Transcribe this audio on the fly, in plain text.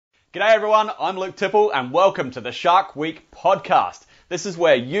G'day everyone, I'm Luke Tipple and welcome to the Shark Week podcast. This is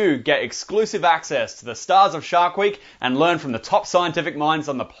where you get exclusive access to the stars of Shark Week and learn from the top scientific minds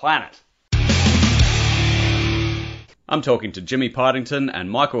on the planet. I'm talking to Jimmy Partington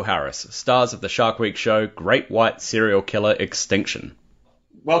and Michael Harris, stars of the Shark Week show Great White Serial Killer Extinction.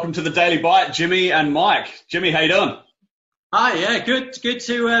 Welcome to the Daily Bite, Jimmy and Mike. Jimmy, how you doing? Hi, yeah, good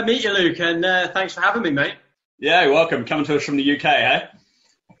to meet you, Luke, and thanks for having me, mate. Yeah, you're welcome. Coming to us from the UK, eh?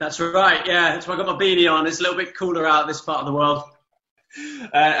 That's right, yeah. That's why I got my beanie on. It's a little bit cooler out this part of the world.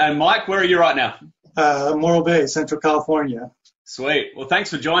 And Mike, where are you right now? Morro Bay, Central California. Sweet. Well, thanks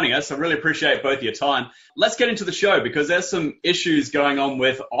for joining us. I really appreciate both your time. Let's get into the show because there's some issues going on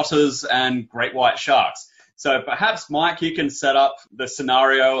with otters and great white sharks. So perhaps, Mike, you can set up the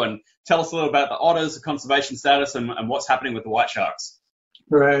scenario and tell us a little about the otters, the conservation status, and what's happening with the white sharks.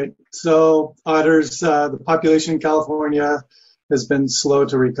 Right. So otters, the population in California has been slow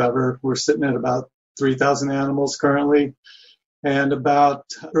to recover. We're sitting at about 3,000 animals currently. And about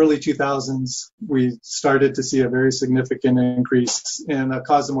early 2000s, we started to see a very significant increase in a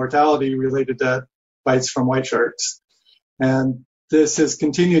cause of mortality related to bites from white sharks. And this has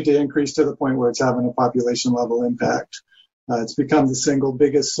continued to increase to the point where it's having a population level impact. It's become the single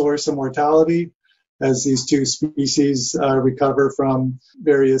biggest source of mortality as these two species recover from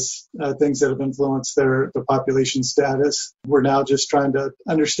various things that have influenced their population status. We're now just trying to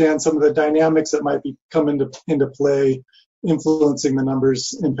understand some of the dynamics that might be coming into play, influencing the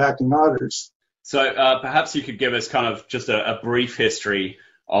numbers impacting otters. So perhaps you could give us kind of just a brief history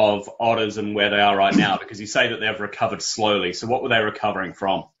of otters and where they are right now, because you say that they've recovered slowly. So what were they recovering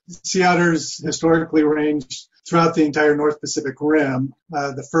from? Sea otters historically ranged throughout the entire North Pacific Rim.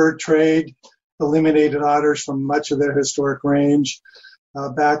 The fur trade eliminated otters from much of their historic range.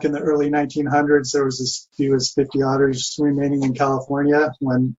 Back in the early 1900s, there was as few as 50 otters remaining in California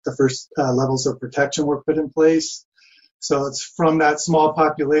when the first levels of protection were put in place. So it's from that small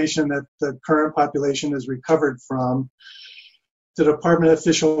population that the current population has recovered from. The Department of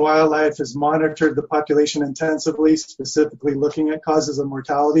Fish and Wildlife has monitored the population intensively, specifically looking at causes of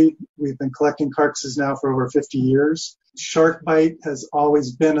mortality. We've been collecting carcasses now for over 50 years. Shark bite has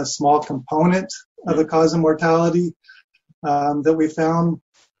always been a small component of the cause of mortality that we found,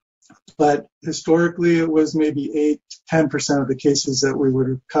 but historically it was maybe 8 to 10% of the cases that we would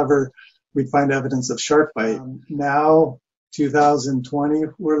recover, we'd find evidence of shark bite. Now, 2020,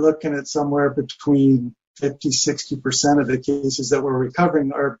 we're looking at somewhere between 50-60% of the cases that we're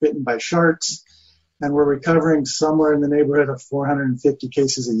recovering are bitten by sharks, and we're recovering somewhere in the neighborhood of 450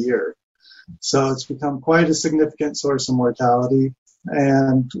 cases a year. So it's become quite a significant source of mortality,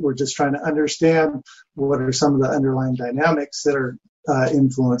 and we're just trying to understand what are some of the underlying dynamics that are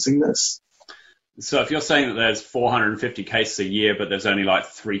influencing this. So if you're saying that there's 450 cases a year, but there's only like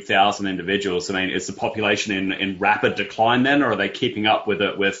 3,000 individuals, I mean, is the population in rapid decline then, or are they keeping up with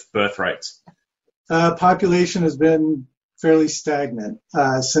it with birth rates? Population has been fairly stagnant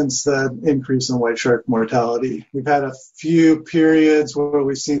since the increase in white shark mortality. We've had a few periods where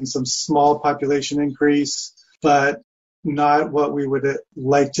we've seen some small population increase, but not what we would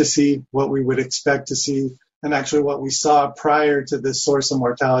like to see, what we would expect to see, and actually what we saw prior to this source of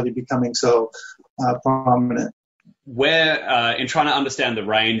mortality becoming so prominent. Where, in trying to understand the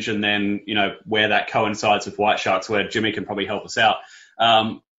range and then, where that coincides with white sharks, where Jimmy can probably help us out,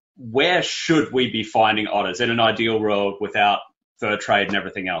 where should we be finding otters in an ideal world without fur trade and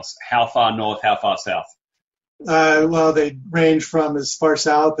everything else? How far north, how far south? Well, they range from as far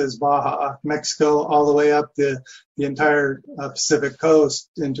south as Baja, Mexico, all the way up the entire Pacific coast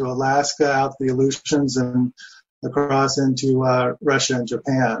into Alaska, out the Aleutians, and across into Russia and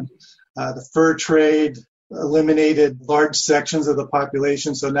Japan. The fur trade eliminated large sections of the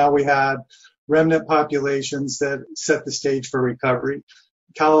population, so now we had remnant populations that set the stage for recovery.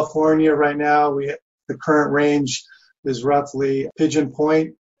 California right now, the current range is roughly Pigeon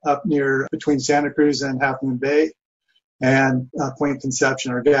Point up near between Santa Cruz and Half Moon Bay, and Point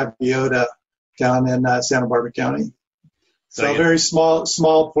Conception or Gaviota down in Santa Barbara County. So a very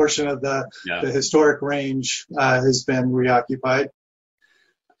small portion of the historic range has been reoccupied.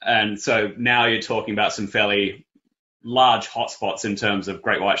 And so now you're talking about some fairly large hotspots in terms of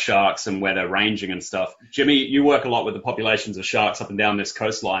great white sharks and where they're ranging and stuff. Jimmy, you work a lot with the populations of sharks up and down this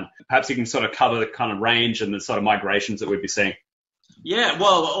coastline. Perhaps you can sort of cover the kind of range and the sort of migrations that we'd be seeing. Yeah,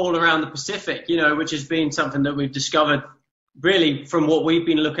 well, all around the Pacific, which has been something that we've discovered really from what we've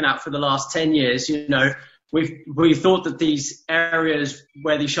been looking at for the last 10 years. We thought that these areas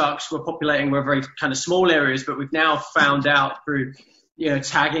where these sharks were populating were very kind of small areas, but we've now found out through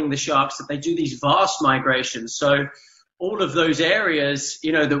tagging the sharks that they do these vast migrations. So all of those areas,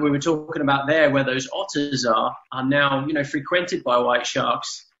 that we were talking about there, where those otters are now, frequented by white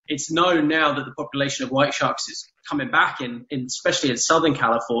sharks. It's known now that the population of white sharks is coming back especially in Southern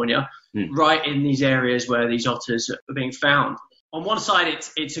California, right in these areas where these otters are being found. On one side,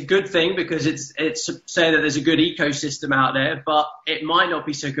 it's a good thing because it's saying that there's a good ecosystem out there, but it might not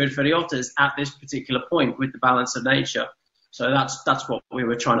be so good for the otters at this particular point with the balance of nature. So that's what we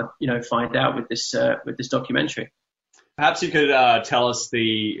were trying to, find out with this documentary. Perhaps you could tell us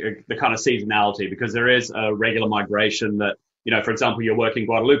the kind of seasonality, because there is a regular migration that, for example, your work in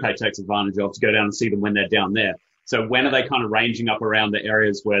Guadalupe takes advantage of to go down and see them when they're down there. So when are they kind of ranging up around the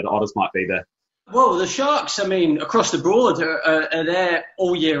areas where the otters might be there? Well, the sharks, across the board are there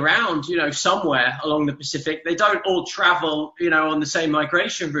all year round, somewhere along the Pacific. They don't all travel, on the same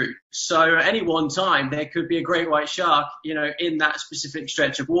migration route. So at any one time, there could be a great white shark, in that specific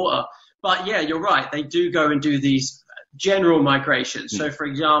stretch of water. But yeah, you're right. They do go and do these general migrations. So for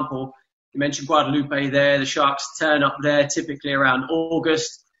example, you mentioned Guadalupe there. The sharks turn up there typically around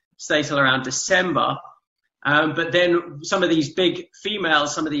August, stay till around December. But then some of these big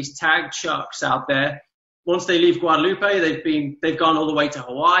females, some of these tagged sharks out there, once they leave Guadalupe, they've gone all the way to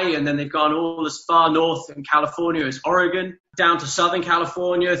Hawaii, and then they've gone all as far north in California as Oregon, down to Southern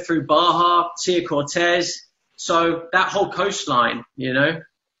California, through Baja, Sea Cortez. So that whole coastline,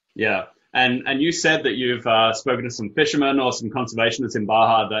 Yeah. And you said that you've spoken to some fishermen or some conservationists in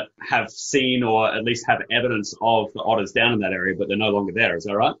Baja that have seen or at least have evidence of the otters down in that area, but they're no longer there. Is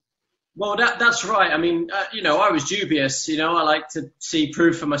that right? Well, that's right. I was dubious. I like to see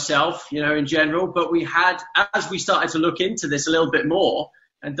proof for myself, in general. But as we started to look into this a little bit more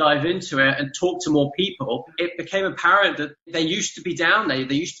and dive into it and talk to more people, it became apparent that they used to be down there.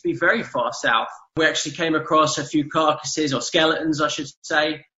 They used to be very far south. We actually came across a few carcasses, or skeletons, I should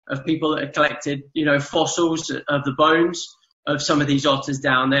say, of people that had collected, fossils of the bones of some of these otters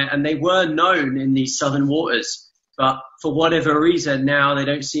down there. And they were known in these southern waters. But for whatever reason, now they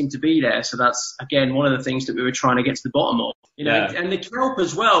don't seem to be there. So that's, again, one of the things that we were trying to get to the bottom of. And the kelp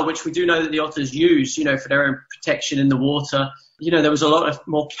as well, which we do know that the otters use, for their own protection in the water. There was a lot of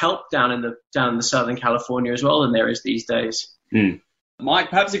more kelp down in the Southern California as well than there is these days. Mike,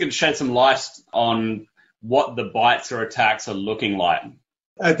 perhaps you could shed some light on what the bites or attacks are looking like.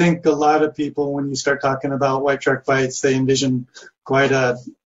 I think a lot of people, when you start talking about white shark bites, they envision quite a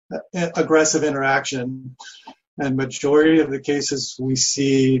aggressive interaction. And majority of the cases we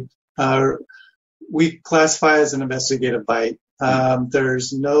see, we classify as an investigative bite.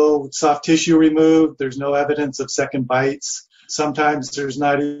 There's no soft tissue removed. There's no evidence of second bites. Sometimes there's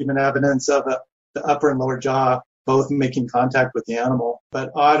not even evidence of the upper and lower jaw both making contact with the animal.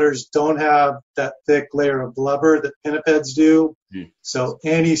 But otters don't have that thick layer of blubber that pinnipeds do. So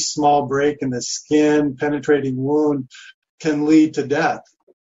any small break in the skin, penetrating wound, can lead to death.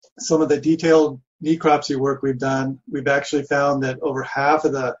 Some of the detailed necropsy work we've done, we've actually found that over half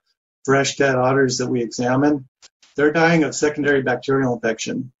of the fresh dead otters that we examine, they're dying of secondary bacterial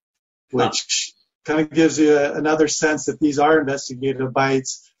infection, which kind of gives you another sense that these are investigative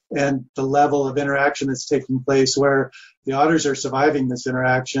bites and the level of interaction that's taking place, where the otters are surviving this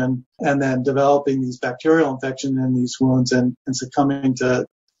interaction and then developing these bacterial infection in these wounds and succumbing to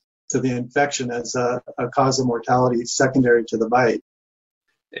the infection as a cause of mortality secondary to the bite.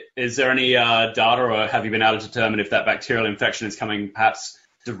 Is there any data, or have you been able to determine if that bacterial infection is coming perhaps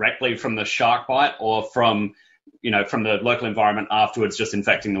directly from the shark bite or from the local environment afterwards, just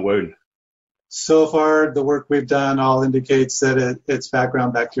infecting the wound? So far, the work we've done all indicates that it's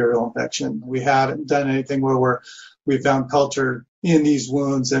background bacterial infection. We haven't done anything where we found culture in these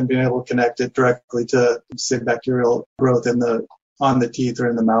wounds and been able to connect it directly to, say, bacterial growth on the teeth or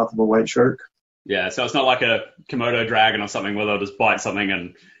in the mouth of a white shark. Yeah, so it's not like a Komodo dragon or something where they'll just bite something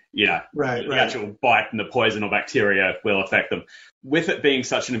and, the actual bite and the poison or bacteria will affect them. With it being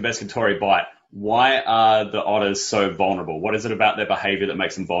such an investigatory bite, why are the otters so vulnerable? What is it about their behavior that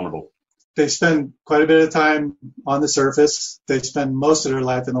makes them vulnerable? They spend quite a bit of time on the surface. They spend most of their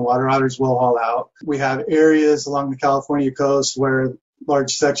life in the water. Otters will haul out. We have areas along the California coast where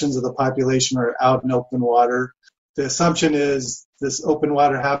large sections of the population are out in open water. The assumption is this open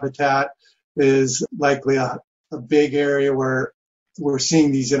water habitat is likely a big area where we're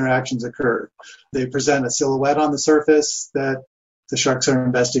seeing these interactions occur. They present a silhouette on the surface that the sharks are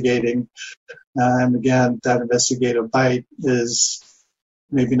investigating. And again, that investigative bite is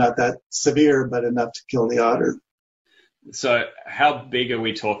maybe not that severe, but enough to kill the otter. So how big are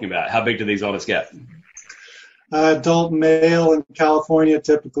we talking about? How big do these otters get? Adult male in California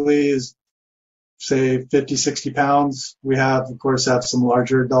typically is, say, 50, 60 pounds. We of course, have some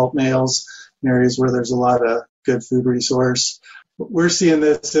larger adult males in areas where there's a lot of good food resource. We're seeing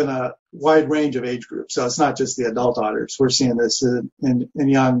this in a wide range of age groups. So it's not just the adult otters. We're seeing this in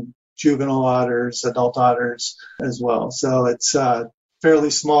young juvenile otters, adult otters as well. So it's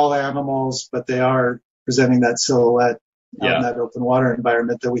fairly small animals, but they are presenting that silhouette out in that open water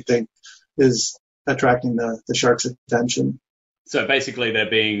environment that we think is attracting the shark's attention. So basically they're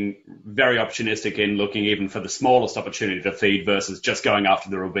being very opportunistic in looking even for the smallest opportunity to feed versus just going after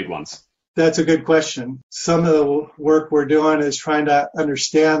the real big ones. That's a good question. Some of the work we're doing is trying to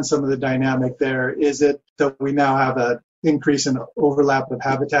understand some of the dynamic there. Is it that we now have an increase in overlap of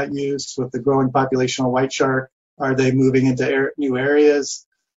habitat use with the growing population of white shark? Are they moving into new areas?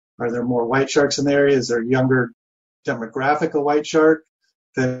 Are there more white sharks in the area? Is there a younger demographic of white shark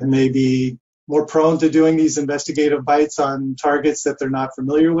that may be more prone to doing these investigative bites on targets that they're not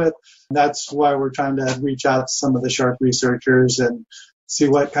familiar with? And that's why we're trying to reach out to some of the shark researchers and see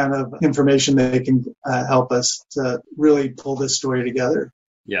what kind of information they can help us to really pull this story together.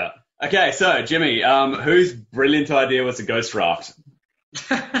 Yeah. Okay, so Jimmy, whose brilliant idea was the ghost raft?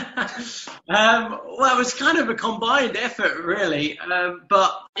 Well, it was kind of a combined effort, really.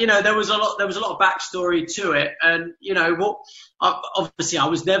 But there was a lot of backstory to it, and obviously I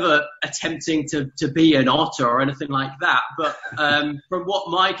was never attempting to be an otter or anything like that. But from what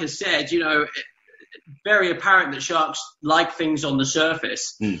Mike has said, very apparent that sharks like things on the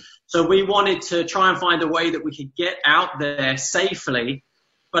surface. So we wanted to try and find a way that we could get out there safely,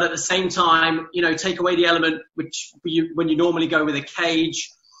 but at the same time, take away the element when you normally go with a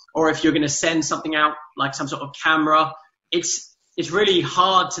cage, or if you're going to send something out like some sort of camera, it's really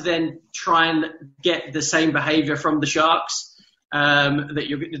hard to then try and get the same behavior from the sharks,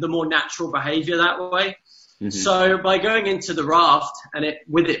 the more natural behavior that way. Mm-hmm. So by going into the raft and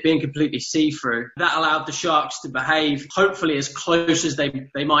with it being completely see-through, that allowed the sharks to behave hopefully as close as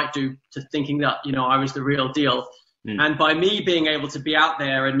they might do to thinking that, I was the real deal. And by me being able to be out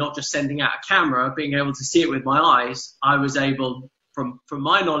there and not just sending out a camera, being able to see it with my eyes, I was able, from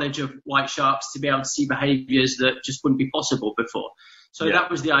my knowledge of white sharks, to be able to see behaviors that just wouldn't be possible before. So that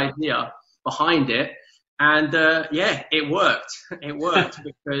was the idea behind it. And it worked. It worked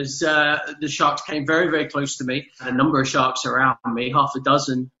because the sharks came very, very close to me. A number of sharks around me, half a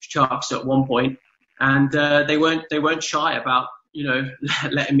dozen sharks at one point, and they weren't shy about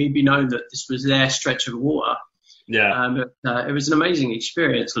letting me be known that this was their stretch of water. Yeah. It was an amazing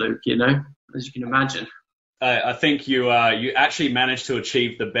experience, Luke. As you can imagine. I think you actually managed to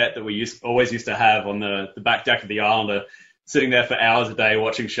achieve the bet that we always used to have on the back deck of the Islander, sitting there for hours a day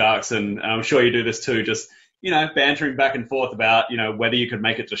watching sharks, and I'm sure you do this too, just bantering back and forth about whether you could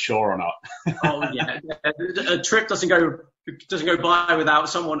make it to shore or not. Oh yeah, a trip doesn't go by without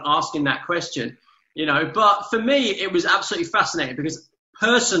someone asking that question, But for me, it was absolutely fascinating because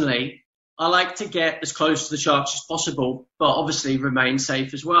personally, I like to get as close to the sharks as possible, but obviously remain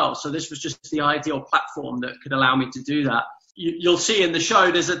safe as well. So this was just the ideal platform that could allow me to do that. You'll see in the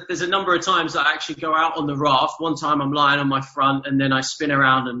show, there's a number of times that I actually go out on the raft. One time I'm lying on my front and then I spin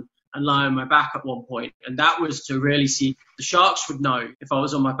around and lie on my back at one point. And that was to really see, the sharks would know if I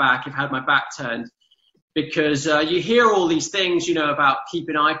was on my back, if I had my back turned. Because you hear all these things, about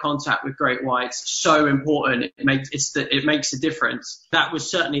keeping eye contact with great whites. So important. It makes a difference. That was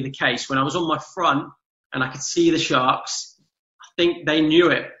certainly the case. When I was on my front and I could see the sharks, I think they knew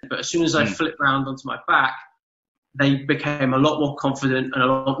it. But as soon as I flipped round onto my back, they became a lot more confident and a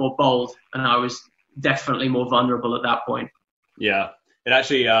lot more bold. And I was definitely more vulnerable at that point. Yeah. It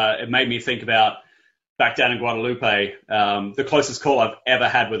actually it made me think about back down in Guadalupe. The closest call I've ever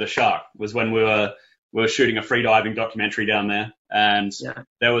had with a shark was when we were shooting a freediving documentary down there, and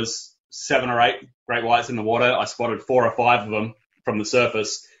there was 7 or 8 great whites in the water. I spotted 4 or 5 of them from the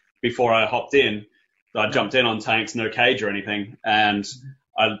surface before I hopped in. I jumped in on tanks, no cage or anything, and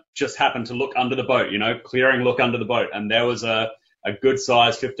I just happened to look under the boat, clearing look under the boat, and there was a good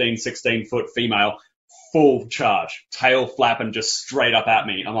size 15, 16 foot female, full charge, tail flapping just straight up at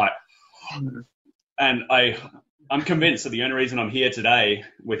me. I'm like, and I'm convinced that the only reason I'm here today,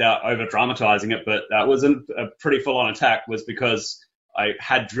 without over-dramatizing it, but that wasn't a pretty full-on attack, was because I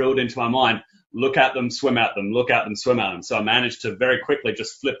had drilled into my mind, look at them, swim at them, look at them, swim at them. So I managed to very quickly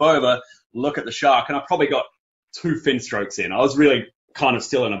just flip over, look at the shark, and I probably got 2 fin strokes in. I was really kind of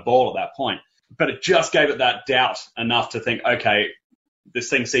still in a ball at that point. But it just gave it that doubt enough to think, okay, this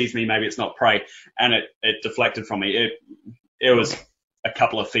thing sees me, maybe it's not prey, and it deflected from me. It was a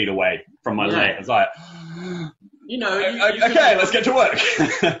couple of feet away from my leg. I was like, okay, let's get to work.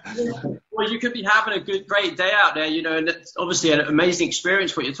 Well, you could be having a great day out there, and it's obviously an amazing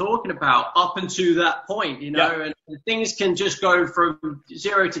experience what you're talking about up until that point, and things can just go from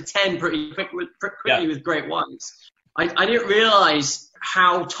 0 to 10 pretty quickly with great whites. I didn't realize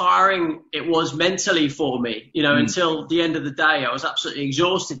how tiring it was mentally for me, until the end of the day. I was absolutely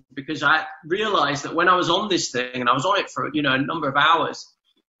exhausted because I realized that when I was on this thing and I was on it for, a number of hours,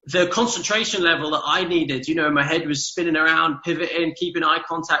 the concentration level that I needed, my head was spinning around, pivoting, keeping eye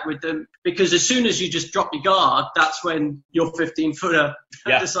contact with them. Because as soon as you just drop your guard, that's when your 15-footer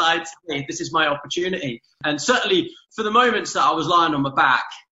decides, hey, this is my opportunity. And certainly for the moments that I was lying on my back,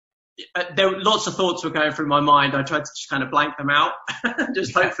 there were lots of thoughts were going through my mind. I tried to just kind of blank them out,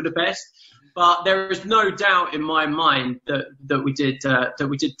 just hope for the best. But there is no doubt in my mind that we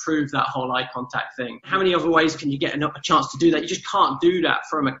did prove that whole eye contact thing. How many other ways can you get a chance to do that? You just can't do that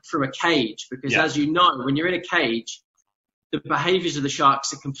from a cage, because as you know, when you're in a cage, the behaviors of the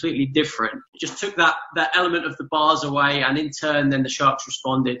sharks are completely different. It just took that element of the bars away, and in turn, then the sharks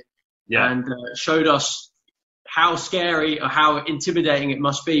responded and showed us how scary or how intimidating it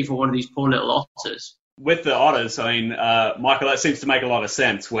must be for one of these poor little otters. With the otters, I mean, Michael, that seems to make a lot of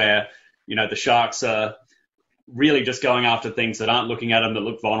sense where, the sharks are really just going after things that aren't looking at them, that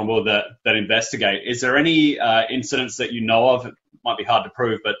look vulnerable, that investigate. Is there any incidents that you know of, it might be hard to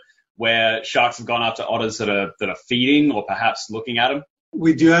prove, but where sharks have gone after otters that are feeding or perhaps looking at them?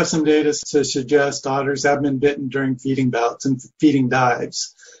 We do have some data to suggest otters have been bitten during feeding bouts and feeding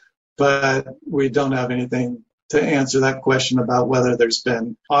dives, but we don't have anything to answer that question about whether there's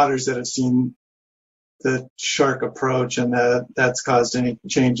been otters that have seen the shark approach and that's caused any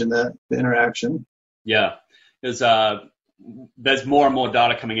change in the interaction. Yeah, there's more and more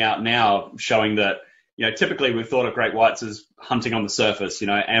data coming out now showing that, typically we've thought of great whites as hunting on the surface,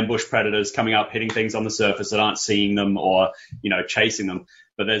 ambush predators coming up, hitting things on the surface that aren't seeing them or, chasing them.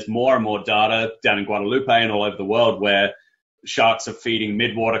 But there's more and more data down in Guadalupe and all over the world where sharks are feeding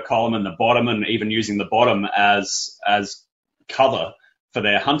midwater column and the bottom, and even using the bottom as cover for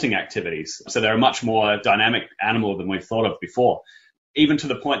their hunting activities. So they're a much more dynamic animal than we've thought of before, even to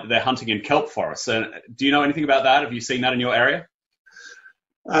the point that they're hunting in kelp forests. So do you know anything about that? Have you seen that in your area?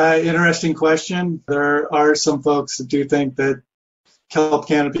 Interesting question. There are some folks that do think that kelp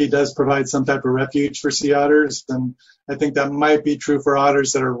canopy does provide some type of refuge for sea otters, and I think that might be true for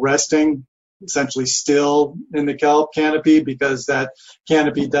otters that are resting essentially still in the kelp canopy, because that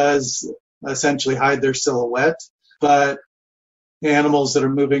canopy does essentially hide their silhouette. But animals that are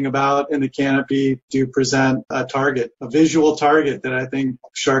moving about in the canopy do present a visual target that I think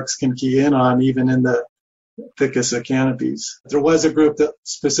sharks can key in on even in the thickest of canopies. There was a group that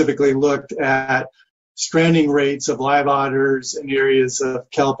specifically looked at stranding rates of live otters in areas of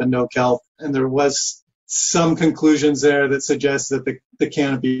kelp and no kelp, and there was some conclusions there that suggest that the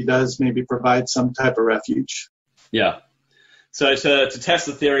canopy does maybe provide some type of refuge. Yeah. So to test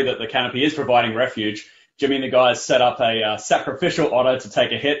the theory that the canopy is providing refuge, Jimmy and the guys set up a sacrificial otter to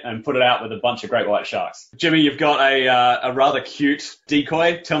take a hit and put it out with a bunch of great white sharks. Jimmy, you've got a rather cute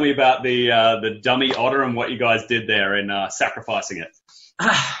decoy. Tell me about the dummy otter and what you guys did there in sacrificing it.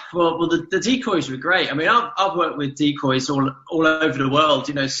 Well, the decoys were great. I mean, I've worked with decoys all over the world,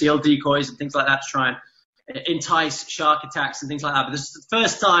 seal decoys and things like that to try and entice shark attacks and things like that. But this is the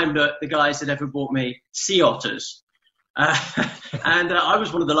first time that the guys had ever bought me sea otters. And I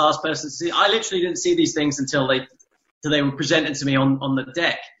was one of the last persons to see. I literally didn't see these things until they were presented to me on the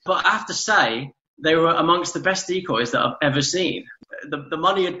deck. But I have to say, they were amongst the best decoys that I've ever seen. The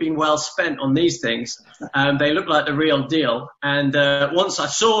money had been well spent on these things. They looked like the real deal. And once I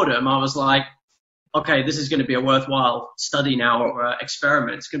saw them, I was like, okay, this is going to be a worthwhile study now or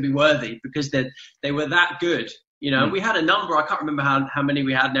experiment. It's going to be worthy because they were that good. We had a number. I can't remember how many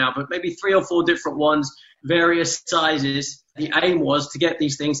we had now, but maybe 3 or 4 different ones, various sizes. The aim was to get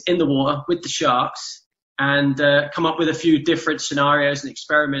these things in the water with the sharks and come up with a few different scenarios and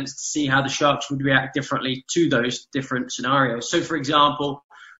experiments to see how the sharks would react differently to those different scenarios. So, for example,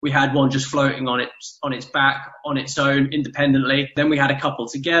 we had one just floating on its back on its own independently. Then we had a couple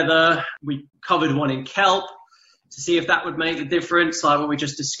together. We covered one in kelp to see if that would make a difference, like what we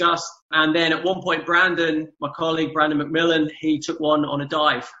just discussed. And then at one point, my colleague Brandon McMillan, he took one on a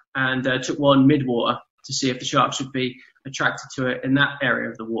dive and took one midwater to see if the sharks would be attracted to it in that area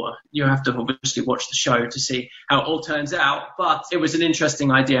of the water. You have to obviously watch the show to see how it all turns out, but it was an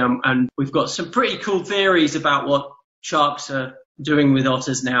interesting idea, and we've got some pretty cool theories about what sharks are doing with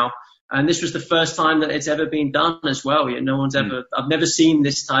otters now. And this was the first time that it's ever been done as well. I've never seen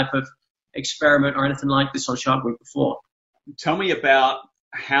this type of experiment or anything like this on Shark Week before. Tell me about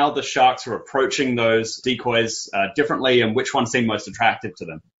how the sharks are approaching those decoys differently and which one seemed most attractive to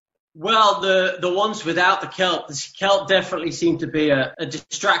them. Well, the ones without the kelp definitely seemed to be a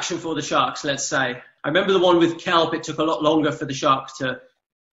distraction for the sharks, let's say. I remember the one with kelp, it took a lot longer for the sharks to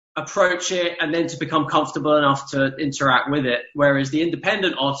approach it and then to become comfortable enough to interact with it. Whereas the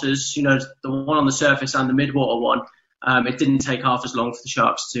independent otters, you know, the one on the surface and the midwater one, it didn't take half as long for the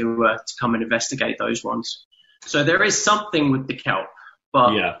sharks to come and investigate those ones. So there is something with the kelp,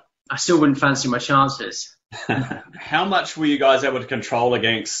 but yeah. I still wouldn't fancy my chances. How much were you guys able to control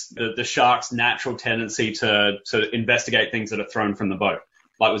against the shark's natural tendency to investigate things that are thrown from the boat?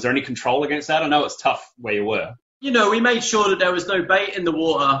 Like, was there any control against that? I know it's tough where you were. You know, we made sure that there was no bait in the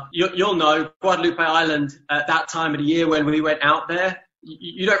water. You'll know, Guadalupe Island at that time of the year when we went out there,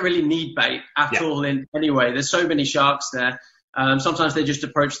 you don't really need bait at all in anyway. There's so many sharks there. Sometimes they just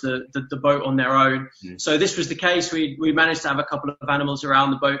approach the boat on their own. So this was the case. We managed to have a couple of animals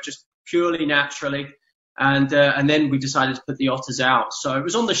around the boat just purely naturally. And then we decided to put the otters out. So it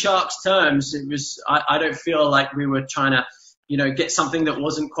was on the sharks' terms. It was, I don't feel like we were trying to, you know, get something that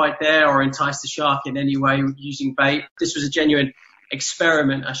wasn't quite there or entice the shark in any way using bait. This was a genuine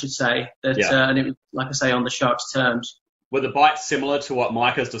experiment, I should say, and it was, like I say, on the sharks' terms. Were the bites similar to what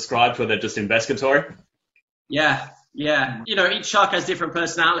Mike has described, where they're just investigatory? Yeah. You know, each shark has different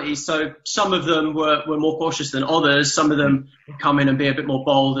personalities, so some of them were more cautious than others. Some of them would come in and be a bit more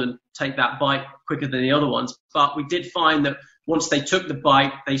bold and take that bite quicker than the other ones. But we did find that once they took the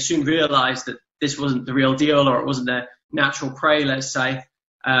bite, they soon realized that this wasn't the real deal, or it wasn't their natural prey, let's say,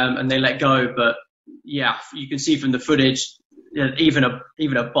 and they let go. But yeah, you can see from the footage, even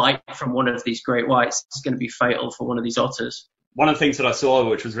a bite from one of these great whites is going to be fatal for one of these otters. One of the things that I saw,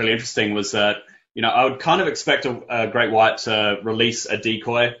 which was really interesting, was that, you know, I would kind of expect a great white to release a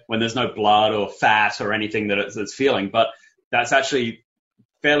decoy when there's no blood or fat or anything that it's feeling, but that's actually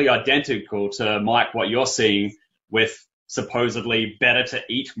fairly identical to, Mike, what you're seeing with supposedly better to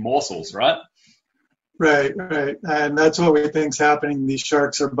eat morsels, right? Right. And that's what we think's happening. These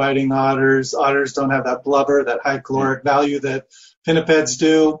sharks are biting otters. Otters don't have that blubber, that high caloric value that pinnipeds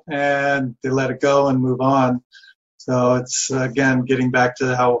do, and they let it go and move on. So it's, again, getting back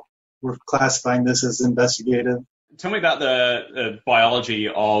to how we're classifying this as investigative. Tell me about the biology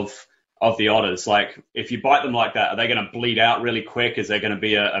of the otters. Like, if you bite them like that, are they going to bleed out really quick? Is there going to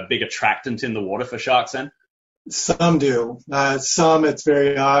be a big attractant in the water for sharks then? Some do. Some, it's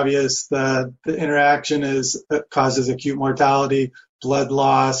very obvious. The interaction causes acute mortality, blood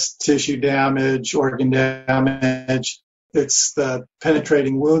loss, tissue damage, organ damage. It's the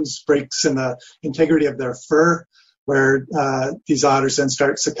penetrating wounds, breaks in the integrity of their fur, where these otters then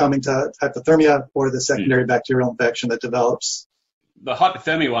start succumbing to hypothermia or the secondary bacterial infection that develops. The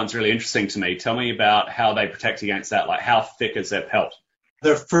hypothermia one's really interesting to me. Tell me about how they protect against that. Like, how thick is their pelt?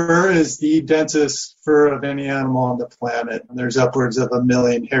 Their fur is the densest fur of any animal on the planet. There's upwards of 1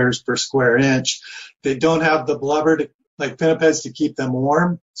 million hairs per square inch. They don't have the blubber like pinnipeds to keep them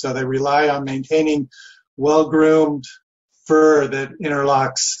warm, so they rely on maintaining well-groomed fur that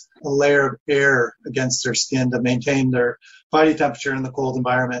interlocks a layer of air against their skin to maintain their body temperature in the cold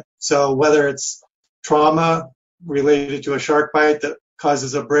environment. So whether it's trauma related to a shark bite that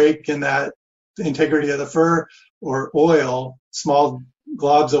causes a break in that integrity of the fur, or oil, small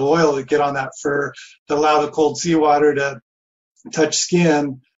globs of oil that get on that fur that allow the cold seawater to touch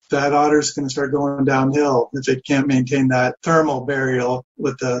skin, that otter's going to start going downhill if it can't maintain that thermal barrier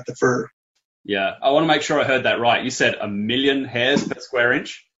with the fur. Yeah, I want to make sure I heard that right. You said 1 million hairs per square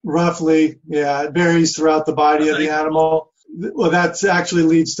inch? Roughly, yeah. It varies throughout the body of the animal. Well, that actually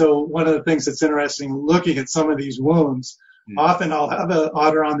leads to one of the things that's interesting looking at some of these wounds. Often I'll have an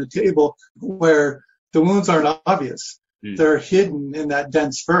otter on the table where the wounds aren't obvious. They're hidden in that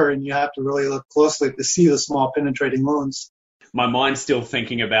dense fur, and you have to really look closely to see the small penetrating wounds. My mind's still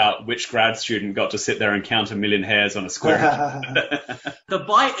thinking about which grad student got to sit there and count 1 million hairs on a square inch. The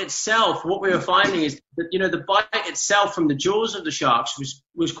bite itself, what we were finding is that, you know, the bite itself from the jaws of the sharks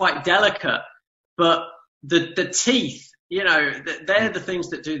was quite delicate, but the teeth, you know, they're the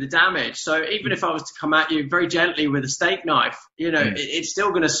things that do the damage. So even if I was to come at you very gently with a steak knife, you know, it's still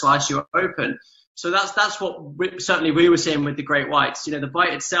going to slice you open. So that's what certainly we were seeing with the great whites. You know, the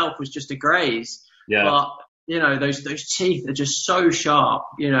bite itself was just a graze, but you know, those teeth are just so sharp,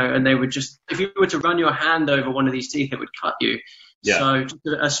 you know, and they would just, if you were to run your hand over one of these teeth, it would cut you. Yeah. So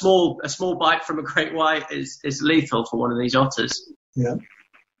a small bite from a great white is lethal for one of these otters. Yeah.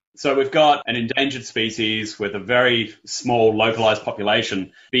 So we've got an endangered species with a very small localized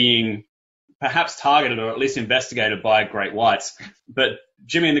population being perhaps targeted or at least investigated by great whites. But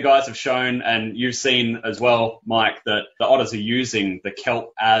Jimmy and the guys have shown, and you've seen as well, Mike, that the otters are using the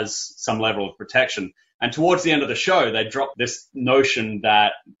kelp as some level of protection. And towards the end of the show, they dropped this notion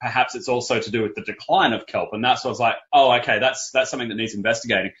that perhaps it's also to do with the decline of kelp. And that's what I was like, oh, okay, that's something that needs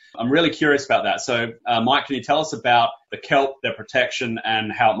investigating. I'm really curious about that. So, Mike, can you tell us about the kelp, their protection,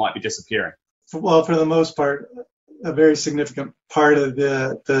 and how it might be disappearing? Well, for the most part, a very significant part of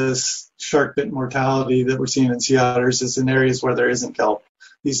the shark bit mortality that we're seeing in sea otters is in areas where there isn't kelp.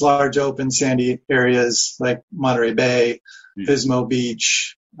 These large open sandy areas like Monterey Bay, Pismo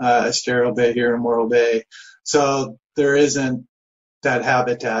Beach, Estero Bay here in Morro Bay. So there isn't that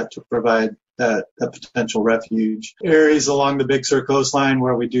habitat to provide that potential refuge. Areas along the Big Sur coastline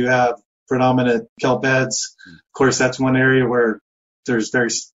where we do have predominant kelp beds. Of course, that's one area where there's very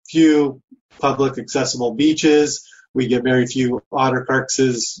few public accessible beaches. We get very few otter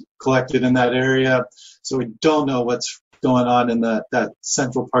carcasses collected in that area. So we don't know what's going on in that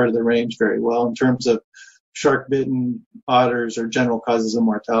central part of the range very well in terms of shark-bitten otters or general causes of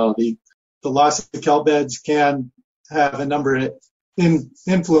mortality. The loss of the kelp beds can have a number of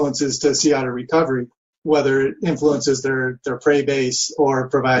influences to sea otter recovery, whether it influences their prey base or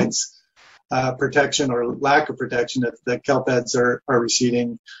provides protection or lack of protection if the kelp beds are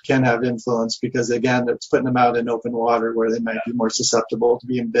receding, can have influence because, again, it's putting them out in open water where they might be more susceptible to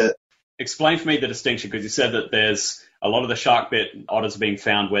being bit. Explain for me the distinction, because you said that there's a lot of the shark bit otters being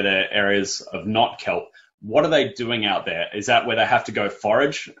found where there are areas of not kelp. What are they doing out there? Is that where they have to go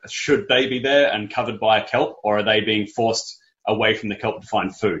forage? Should they be there and covered by kelp, or are they being forced away from the kelp to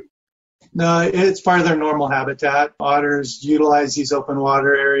find food? No, it's part of their normal habitat. Otters utilize these open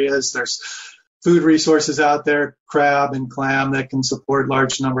water areas. There's food resources out there, crab and clam, that can support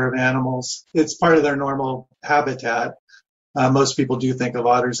large number of animals. It's part of their normal habitat. Most people do think of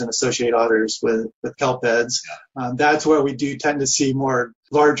otters and associate otters with kelp beds. That's where we do tend to see more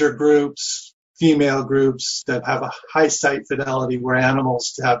larger groups, female groups that have a high site fidelity where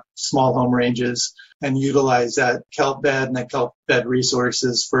animals have small home ranges and utilize that kelp bed and the kelp bed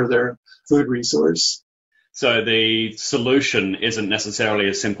resources for their food resource. So the solution isn't necessarily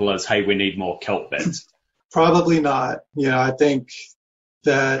as simple as, hey, we need more kelp beds. Probably not. I think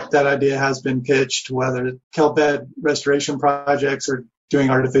that idea has been pitched, whether kelp bed restoration projects or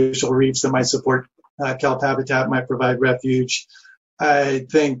doing artificial reefs that might support kelp habitat might provide refuge. I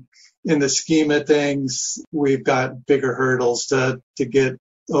think in the scheme of things, we've got bigger hurdles to get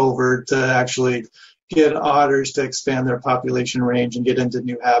over to actually get otters to expand their population range and get into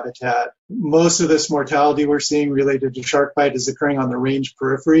new habitat. Most of this mortality we're seeing related to shark bite is occurring on the range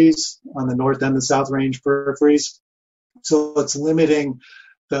peripheries, on the north and the south range peripheries. So it's limiting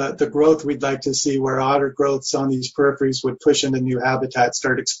the growth we'd like to see, where otter growths on these peripheries would push into new habitat,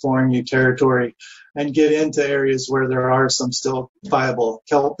 start exploring new territory, and get into areas where there are some still viable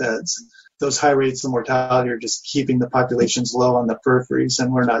kelp beds. Those high rates of mortality are just keeping the populations low on the peripheries,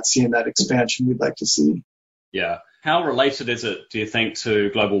 and we're not seeing that expansion we'd like to see. Yeah. How related is it, do you think, to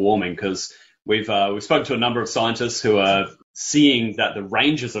global warming? Because we've spoken to a number of scientists who are seeing that the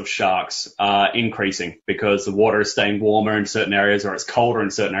ranges of sharks are increasing because the water is staying warmer in certain areas, or it's colder in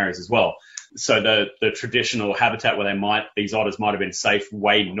certain areas as well. So the traditional habitat where these otters might have been safe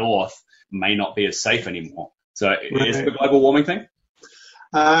way north may not be as safe anymore. So right. Is it a global warming thing?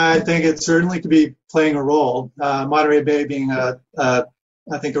 I think it certainly could be playing a role. Monterey Bay being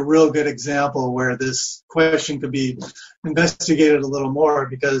I think a real good example where this question could be investigated a little more,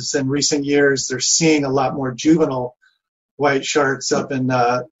 because in recent years they're seeing a lot more juvenile white sharks up in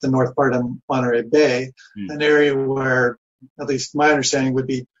the north part of Monterey Bay, an area where, at least my understanding would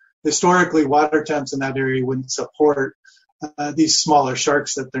be, historically water temps in that area wouldn't support these smaller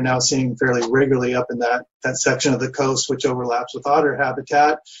sharks that they're now seeing fairly regularly up in that section of the coast, which overlaps with otter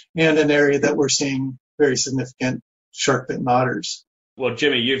habitat, and an area that we're seeing very significant shark-bitten otters. Well,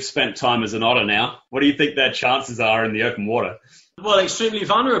 Jimmy, you've spent time as an otter now. What do you think their chances are in the open water? Well, extremely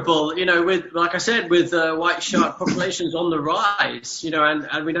vulnerable, like I said, with white shark populations on the rise,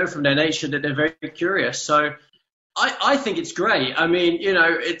 and we know from their nature that they're very curious. So I think it's great. I mean,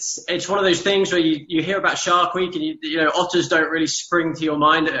 it's one of those things where you hear about Shark Week and, otters don't really spring to your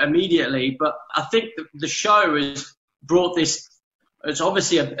mind immediately. But I think the show has brought this, it's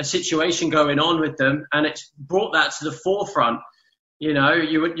obviously a situation going on with them, and it's brought that to the forefront. You're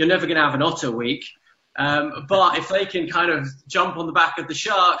never going to have an otter week. But if they can kind of jump on the back of the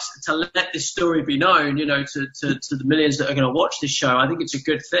sharks to let this story be known, to the millions that are going to watch this show, I think it's a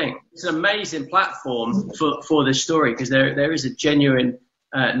good thing. It's an amazing platform for this story, because there is a genuine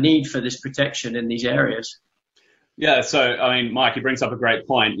need for this protection in these areas. Yeah, so, I mean, Mike, he brings up a great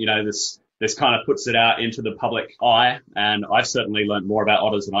point. This kind of puts it out into the public eye, and I've certainly learned more about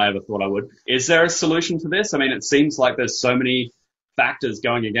otters than I ever thought I would. Is there a solution to this? I mean, it seems like there's so many factors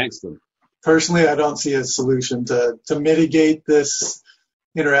going against them. Personally, I don't see a solution to mitigate this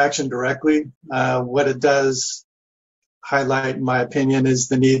interaction directly. What it does highlight, in my opinion, is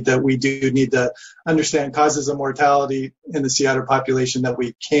the need that we do need to understand causes of mortality in the sea otter population that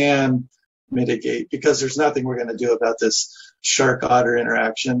we can mitigate, because there's nothing we're going to do about this shark otter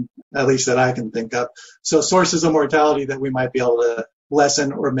interaction, at least that I can think of. So sources of mortality that we might be able to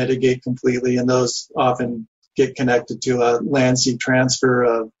lessen or mitigate completely, and those often get connected to a land-sea transfer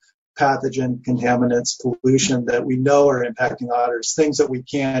of pathogen, contaminants, pollution that we know are impacting otters, things that we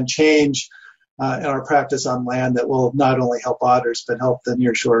can change in our practice on land that will not only help otters, but help the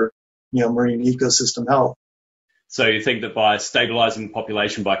nearshore, marine ecosystem health. So you think that by stabilizing the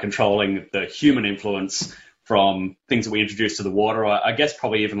population, by controlling the human influence from things that we introduce to the water, I guess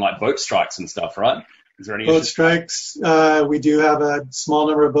probably even like boat strikes and stuff, right? Is there any boat strikes? We do have a small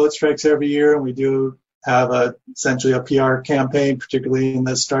number of boat strikes every year, and we do have essentially a PR campaign, particularly in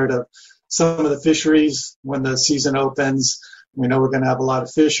the start of some of the fisheries when the season opens. We know we're going to have a lot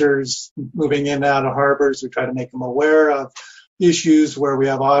of fishers moving in and out of harbors. We try to make them aware of issues where we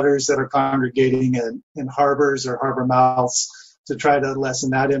have otters that are congregating in harbors or harbor mouths to try to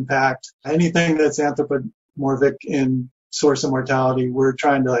lessen that impact. Anything that's anthropomorphic in source of mortality, we're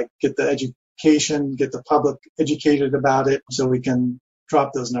trying to get the education, get the public educated about it so we can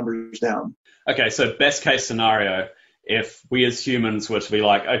drop those numbers down. Okay, so best case scenario, if we as humans were to be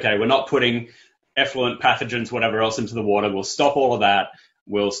like, okay, we're not putting effluent pathogens, whatever else into the water, we'll stop all of that,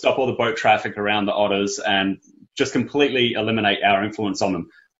 we'll stop all the boat traffic around the otters and just completely eliminate our influence on them.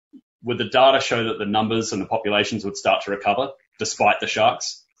 Would the data show that the numbers and the populations would start to recover despite the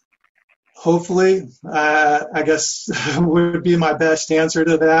sharks? Hopefully, I guess would be my best answer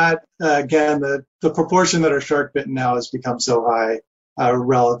to that. Again, the proportion that are shark bitten now has become so high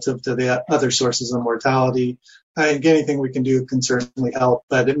relative to the other sources of mortality. I think anything we can do can certainly help,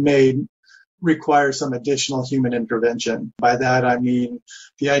 but it may require some additional human intervention. By that, I mean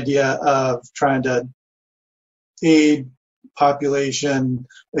the idea of trying to aid population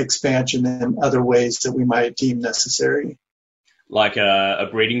expansion in other ways that we might deem necessary. Like a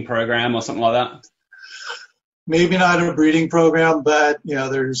breeding program or something like that? Maybe not a breeding program, but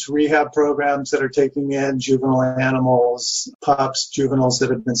there's rehab programs that are taking in juvenile animals, pups, juveniles that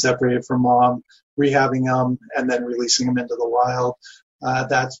have been separated from mom, rehabbing them, and then releasing them into the wild.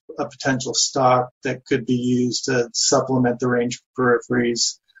 That's a potential stock that could be used to supplement the range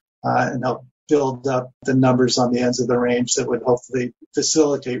peripheries and help build up the numbers on the ends of the range that would hopefully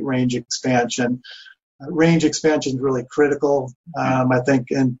facilitate range expansion. Range expansion is really critical, I think,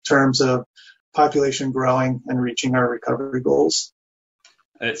 in terms of population growing and reaching our recovery goals.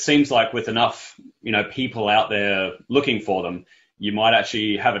 It seems like with enough, people out there looking for them, you might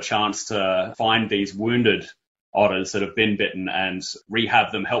actually have a chance to find these wounded otters that have been bitten and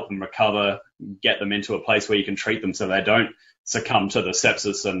rehab them, help them recover, get them into a place where you can treat them so they don't succumb to the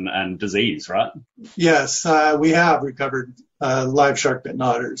sepsis and disease, right? Yes, we have recovered live shark bitten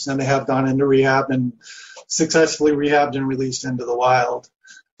otters, and they have gone into rehab and successfully rehabbed and released into the wild.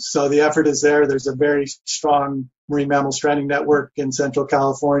 So the effort is there. There's a very strong marine mammal stranding network in Central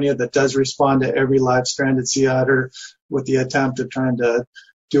California that does respond to every live stranded sea otter with the attempt of trying to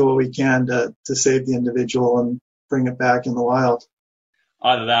do what we can to save the individual and bring it back in the wild.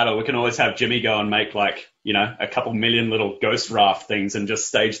 Either that, or we can always have Jimmy go and make a couple million little ghost raft things and just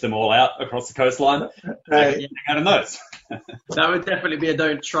stage them all out across the coastline. Right. Out of those. That would definitely be a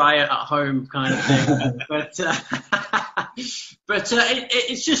don't try it at home kind of thing. But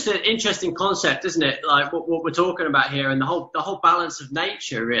it's just an interesting concept, isn't it? Like what we're talking about here, and the whole balance of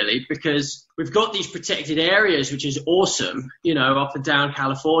nature, really, because we've got these protected areas, which is awesome, up and down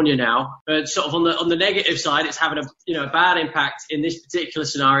California now. But sort of on the negative side, it's having a bad impact in this particular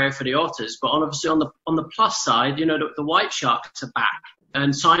scenario for the otters. But obviously on the plus side, the white sharks are back.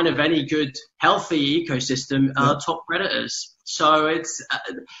 And sign of any good, healthy ecosystem are top predators. So it's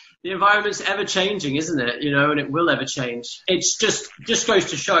the environment's ever changing, isn't it? And it will ever change. It's just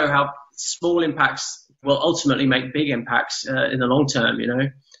goes to show how small impacts will ultimately make big impacts in the long term.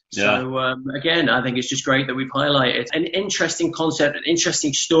 Yeah. So again, I think it's just great that we've highlighted an interesting concept, an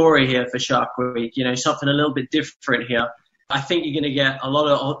interesting story here for Shark Week. Something a little bit different here. I think you're going to get a lot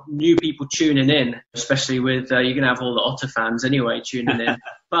of new people tuning in, especially with you're going to have all the otter fans anyway tuning in.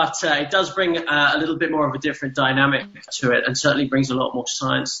 But it does bring a little bit more of a different dynamic to it, and certainly brings a lot more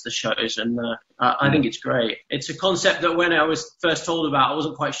science to the shows. And I think it's great. It's a concept that when I was first told about, I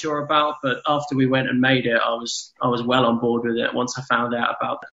wasn't quite sure about, but after we went and made it, I was well on board with it. Once I found out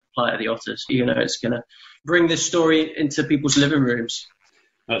about the plight of the otters, it's going to bring this story into people's living rooms.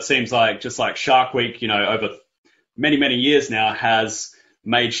 Well, it seems like just like Shark Week, over many, many years now has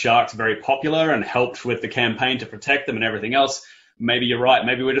made sharks very popular and helped with the campaign to protect them and everything else. Maybe you're right.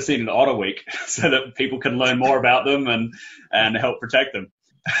 Maybe we just need an Otter Week so that people can learn more about them and help protect them.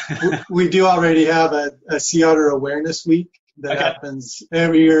 We do already have a Sea Otter Awareness Week that happens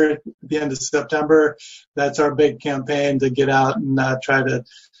every year at the end of September. That's our big campaign to get out and try to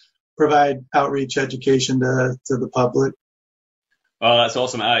provide outreach education to the public. Oh, that's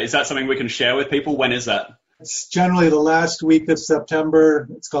awesome. Is that something we can share with people? When is that? It's generally the last week of September.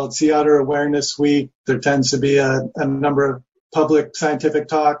 It's called Sea Otter Awareness Week. There tends to be a number of public scientific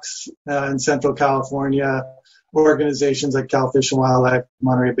talks in Central California. Organizations like Cal Fish and Wildlife,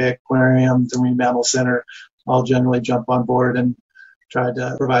 Monterey Bay Aquarium, the Marine Mammal Center all generally jump on board and try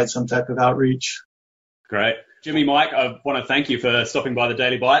to provide some type of outreach. Great. Jimmy, Mike, I want to thank you for stopping by the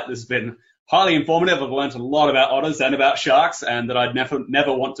Daily Bite. This has been highly informative. I've learned a lot about otters and about sharks, and that I'd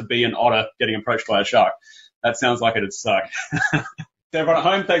never want to be an otter getting approached by a shark. That sounds like it'd suck. To everyone at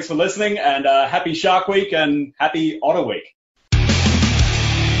home, thanks for listening, and happy Shark Week and happy Otter Week.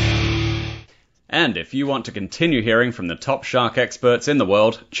 And if you want to continue hearing from the top shark experts in the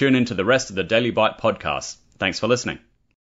world, tune into the rest of the Daily Bite podcast. Thanks for listening.